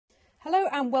Hello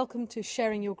and welcome to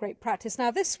Sharing Your Great Practice.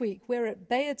 Now this week we're at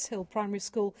Bayards Hill Primary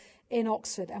School in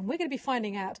Oxford and we're going to be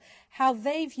finding out how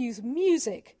they've used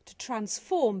music to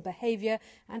transform behaviour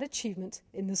and achievement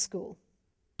in the school.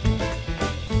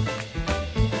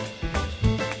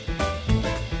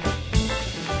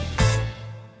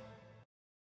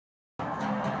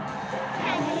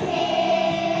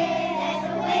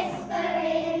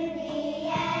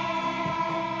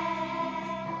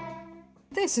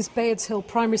 This is Bayards Hill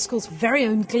Primary School's very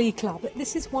own Glee Club.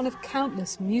 This is one of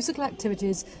countless musical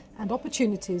activities and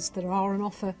opportunities that are on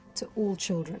offer to all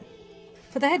children.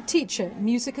 For the head teacher,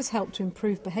 music has helped to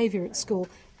improve behaviour at school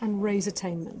and raise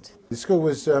attainment. The school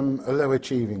was a low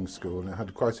achieving school and it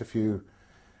had quite a few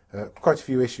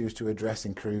issues to address,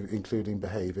 including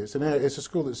behaviour. It's a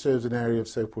school that serves an area of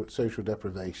social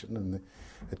deprivation, and the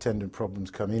attendant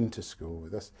problems come into school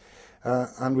with us.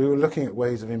 And we were looking at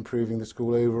ways of improving the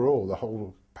school overall, the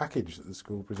whole package that the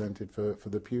school presented for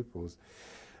the pupils.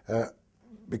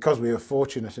 Because we were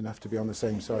fortunate enough to be on the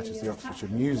same site as the Oxfordshire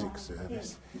Music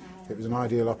Service, it was an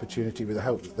ideal opportunity, with the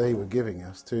help that they were giving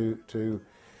us, to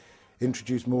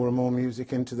introduce more and more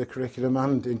music into the curriculum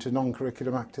and into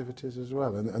non-curriculum activities as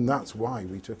well. And that's why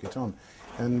we took it on.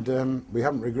 And we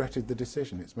haven't regretted the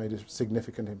decision. It's made a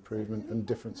significant improvement and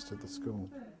difference to the school.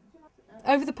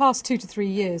 Over the past 2 to 3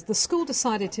 years, the school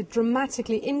decided to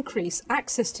dramatically increase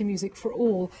access to music for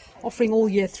all, offering all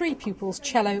Year 3 pupils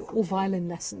cello or violin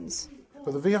lessons.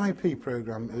 Well, the VIP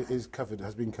programme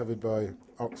has been covered by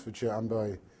Oxfordshire and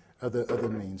by other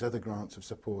means. Other grants have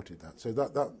supported that. So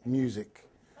that music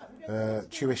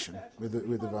tuition with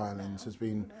the violins has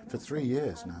been for 3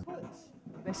 years now.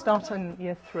 They start in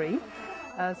Year 3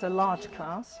 as a large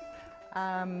class,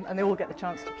 and they all get the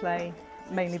chance to play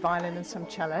mainly violin and some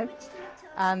cello.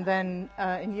 And then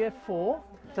in Year 4,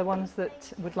 the ones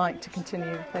that would like to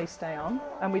continue, they stay on.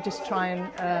 And we just try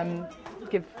and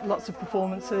give lots of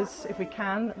performances if we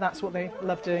can. That's what they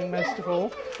love doing most of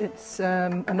all. It's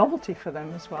a novelty for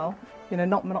them as well. You know,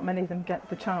 not many of them get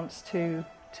the chance to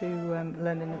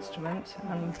learn an instrument,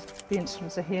 and the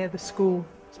instruments are here, the school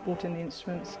has brought in the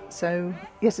instruments. So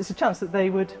yes, it's a chance that they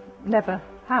would never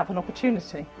have an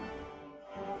opportunity.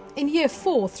 In Year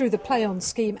 4 through the Play On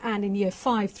scheme and in Year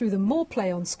 5 through the More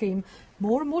Play On scheme,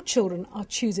 more and more children are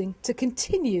choosing to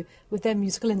continue with their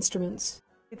musical instruments.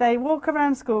 They walk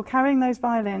around school carrying those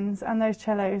violins and those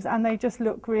cellos, and they just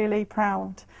look really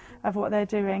proud of what they're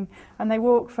doing. And they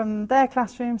walk from their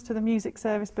classrooms to the music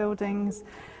service buildings,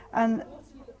 and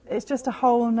it's just a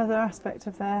whole another aspect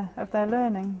of their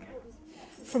learning.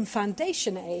 From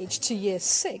foundation age to Year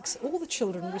 6, all the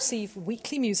children receive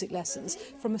weekly music lessons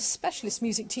from a specialist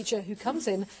music teacher who comes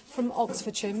in from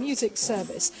Oxfordshire Music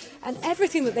Service. And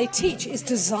everything that they teach is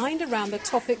designed around the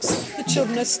topics the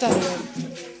children are studying.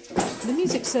 The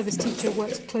music service teacher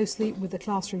works closely with the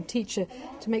classroom teacher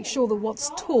to make sure that what's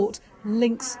taught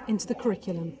links into the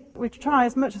curriculum. We try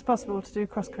as much as possible to do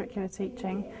cross-curricular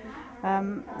teaching.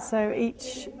 So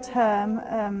each term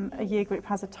a year group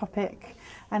has a topic,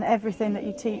 and everything that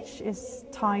you teach is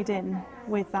tied in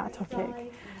with that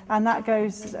topic, and that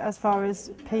goes as far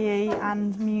as PE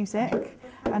and music.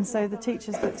 And so the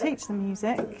teachers that teach the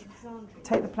music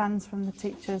take the plans from the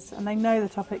teachers, and they know the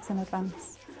topics in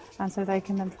advance, and so they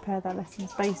can then prepare their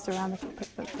lessons based around the topic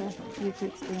that the year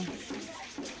group's doing.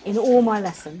 In all my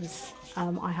lessons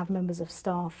I have members of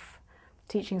staff,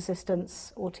 teaching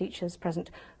assistants or teachers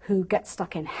present who get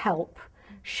stuck in, help,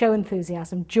 show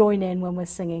enthusiasm, join in when we're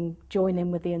singing, join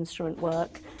in with the instrument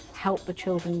work, help the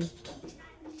children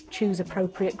choose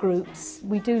appropriate groups.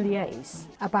 We do liaise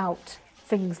about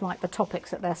things like the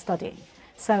topics that they're studying.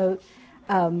 So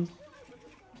the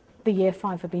Year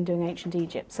 5 have been doing Ancient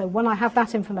Egypt. So when I have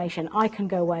that information, I can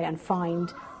go away and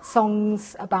find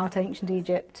songs about Ancient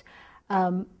Egypt.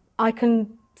 I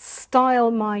can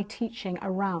style my teaching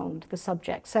around the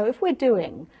subject. So if we're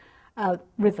doing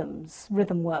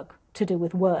rhythm work to do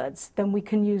with words, then we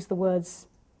can use the words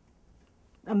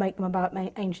and make them about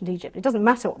Ancient Egypt. It doesn't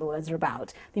matter what the words are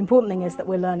about. The important thing is that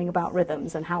we're learning about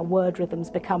rhythms and how word rhythms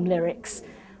become lyrics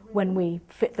when we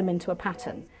fit them into a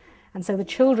pattern. And so the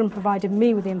children provided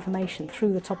me with the information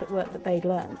through the topic work that they'd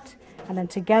learnt, and then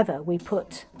together we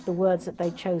put the words that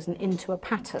they'd chosen into a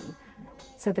pattern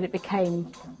so that it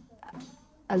became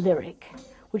a lyric,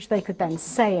 which they could then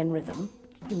say in rhythm,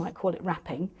 you might call it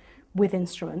rapping, with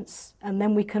instruments, and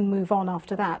then we can move on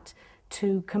after that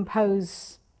to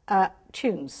compose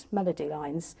tunes, melody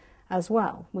lines as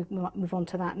well. We might move on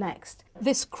to that next.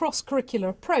 This cross-curricular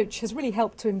approach has really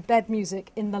helped to embed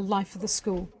music in the life of the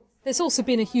school. There's also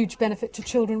been a huge benefit to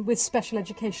children with special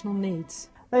educational needs.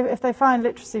 If they find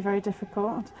literacy very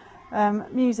difficult,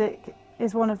 music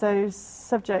is one of those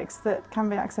subjects that can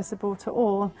be accessible to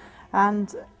all,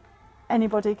 and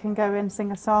anybody can go and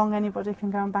sing a song, anybody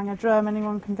can go and bang a drum,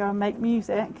 anyone can go and make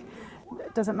music.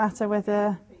 It doesn't matter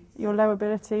whether you're low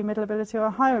ability, middle ability or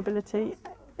higher ability,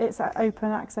 it's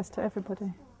open access to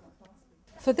everybody.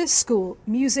 For this school,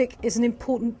 music is an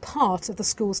important part of the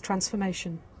school's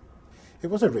transformation. It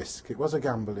was a risk, it was a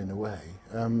gamble in a way.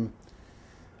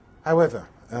 However,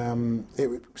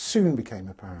 it soon became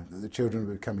apparent that the children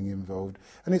were becoming involved,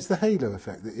 and it's the halo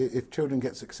effect that if children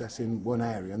get success in one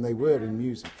area, and they were in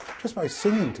music, just by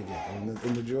singing together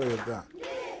and the joy of that,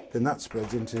 then that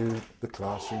spreads into the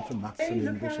classroom for maths and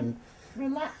English, and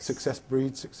success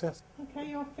breeds success.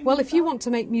 Well, if you want to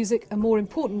make music a more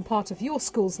important part of your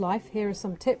school's life, here are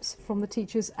some tips from the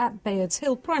teachers at Bayards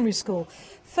Hill Primary School.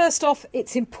 First off,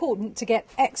 it's important to get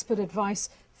expert advice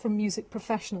from music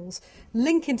professionals.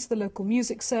 Link into the local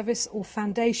music service or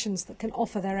foundations that can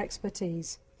offer their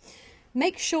expertise.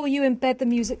 Make sure you embed the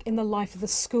music in the life of the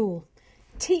school.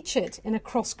 Teach it in a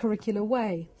cross-curricular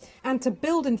way. And to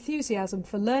build enthusiasm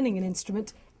for learning an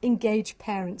instrument, engage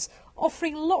parents,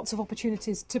 offering lots of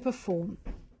opportunities to perform.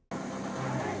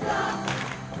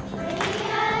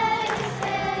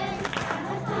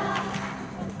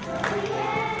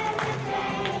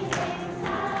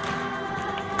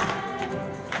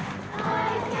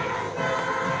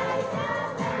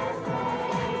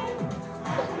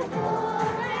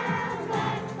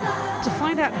 To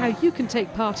find out how you can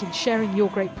take part in sharing your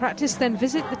great practice, then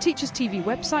visit the Teachers TV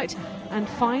website and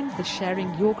find the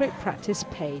Sharing Your Great Practice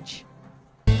page.